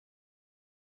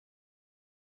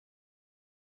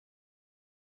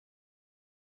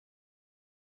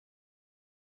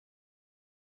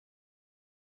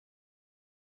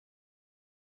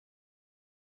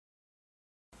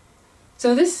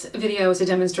So this video is to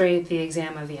demonstrate the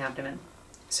exam of the abdomen.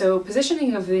 So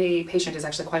positioning of the patient is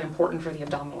actually quite important for the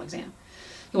abdominal exam.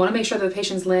 You want to make sure that the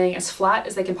patient's laying as flat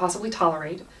as they can possibly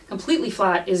tolerate. Completely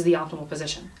flat is the optimal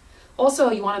position.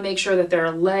 Also, you want to make sure that their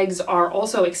legs are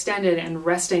also extended and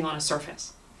resting on a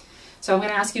surface. So I'm going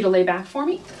to ask you to lay back for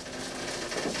me.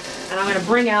 And I'm going to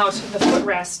bring out the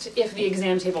footrest if the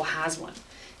exam table has one.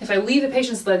 If I leave the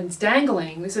patient's legs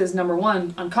dangling, this is number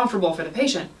one, uncomfortable for the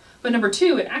patient. But number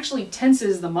two, it actually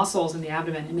tenses the muscles in the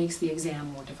abdomen and makes the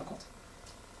exam more difficult.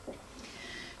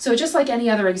 So just like any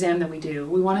other exam that we do,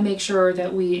 we want to make sure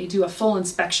that we do a full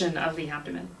inspection of the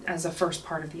abdomen as a first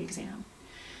part of the exam.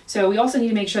 So we also need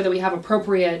to make sure that we have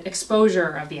appropriate exposure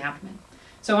of the abdomen.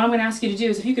 So what I'm going to ask you to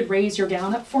do is if you could raise your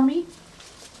gown up for me.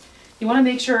 You want to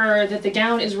make sure that the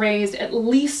gown is raised at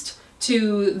least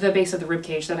to the base of the rib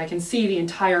cage, so that I can see the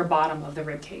entire bottom of the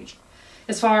rib cage.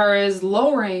 As far as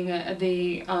lowering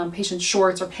the patient's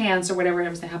shorts or pants or whatever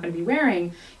it is they happen to be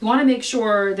wearing, you want to make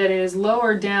sure that it is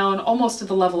lowered down almost to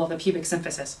the level of the pubic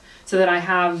symphysis so that I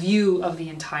have view of the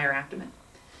entire abdomen.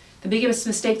 The biggest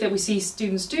mistake that we see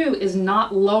students do is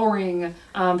not lowering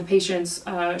the patient's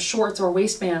shorts or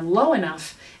waistband low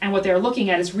enough, and what they're looking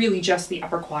at is really just the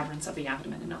upper quadrants of the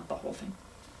abdomen and not the whole thing.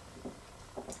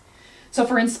 So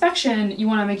for inspection, you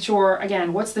want to make sure,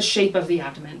 again, what's the shape of the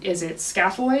abdomen? Is it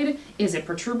scaphoid? Is it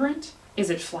protuberant? Is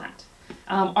it flat?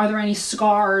 Are there any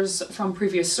scars from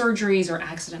previous surgeries or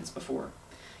accidents before?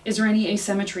 Is there any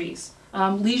asymmetries?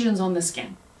 Lesions on the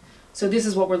skin? So this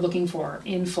is what we're looking for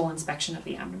in full inspection of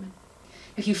the abdomen.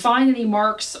 If you find any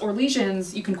marks or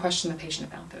lesions, you can question the patient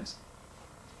about those.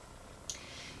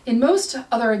 In most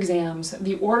other exams,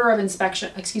 the order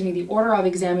of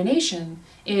examination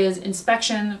is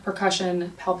inspection,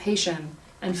 percussion, palpation,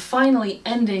 and finally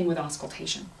ending with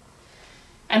auscultation.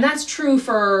 And that's true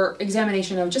for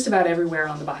examination of just about everywhere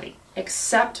on the body,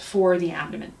 except for the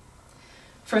abdomen.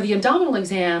 For the abdominal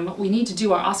exam, we need to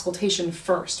do our auscultation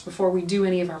first before we do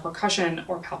any of our percussion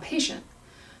or palpation.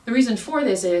 The reason for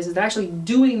this is that actually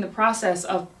doing the process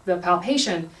of the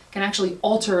palpation can actually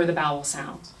alter the bowel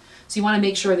sounds. So you want to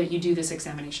make sure that you do this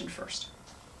examination first.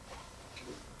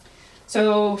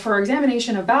 So for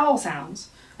examination of bowel sounds,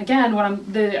 again,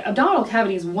 the abdominal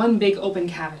cavity is one big open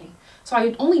cavity. So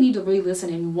I only need to really listen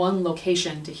in one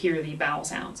location to hear the bowel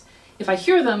sounds. If I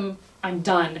hear them, I'm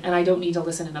done and I don't need to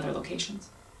listen in other locations.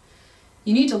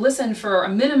 You need to listen for a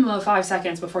minimum of 5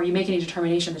 seconds before you make any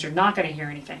determination that you're not going to hear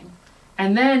anything.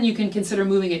 And then you can consider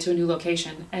moving it to a new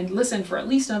location and listen for at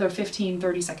least another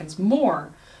 15-30 seconds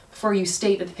more before you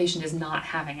state that the patient is not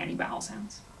having any bowel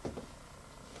sounds.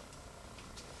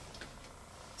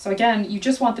 So again, you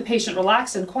just want the patient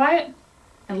relaxed and quiet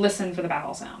and listen for the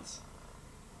bowel sounds.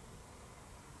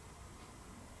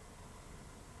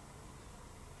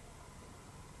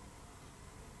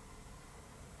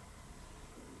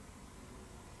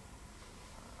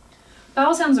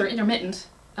 Bowel sounds are intermittent,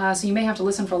 so you may have to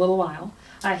listen for a little while.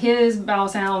 His bowel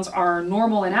sounds are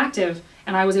normal and active,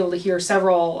 and I was able to hear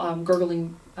several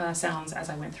gurgling sounds as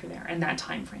I went through there in that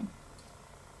time frame.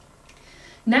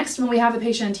 Next, when we have the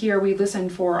patient here, we listen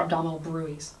for abdominal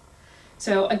bruits.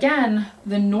 So again,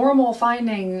 the normal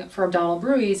finding for abdominal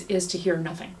bruits is to hear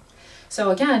nothing.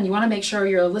 So again, you want to make sure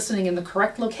you're listening in the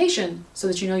correct location so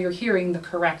that you know you're hearing the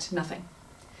correct nothing.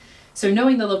 So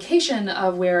knowing the location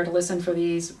of where to listen for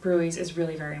these bruits is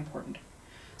really very important.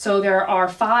 So there are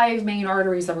 5 main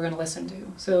arteries that we're going to listen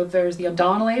to. So there's the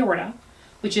abdominal aorta,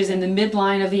 which is in the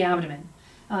midline of the abdomen.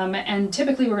 And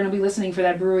typically we're going to be listening for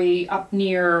that bruit up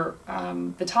near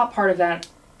the top part of that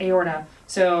aorta,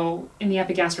 so in the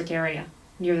epigastric area,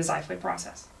 near the xiphoid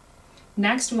process.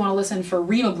 Next, we want to listen for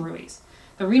renal bruits.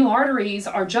 The renal arteries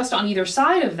are just on either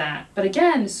side of that, but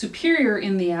again, superior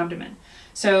in the abdomen.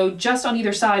 So just on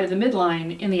either side of the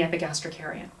midline in the epigastric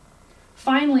area.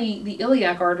 Finally, the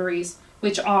iliac arteries,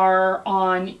 which are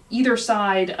on either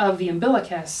side of the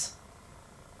umbilicus,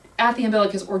 at the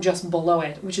umbilicus or just below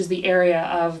it, which is the area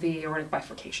of the aortic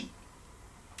bifurcation.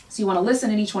 So you want to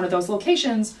listen in each one of those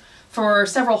locations for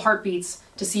several heartbeats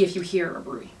to see if you hear a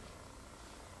bruit.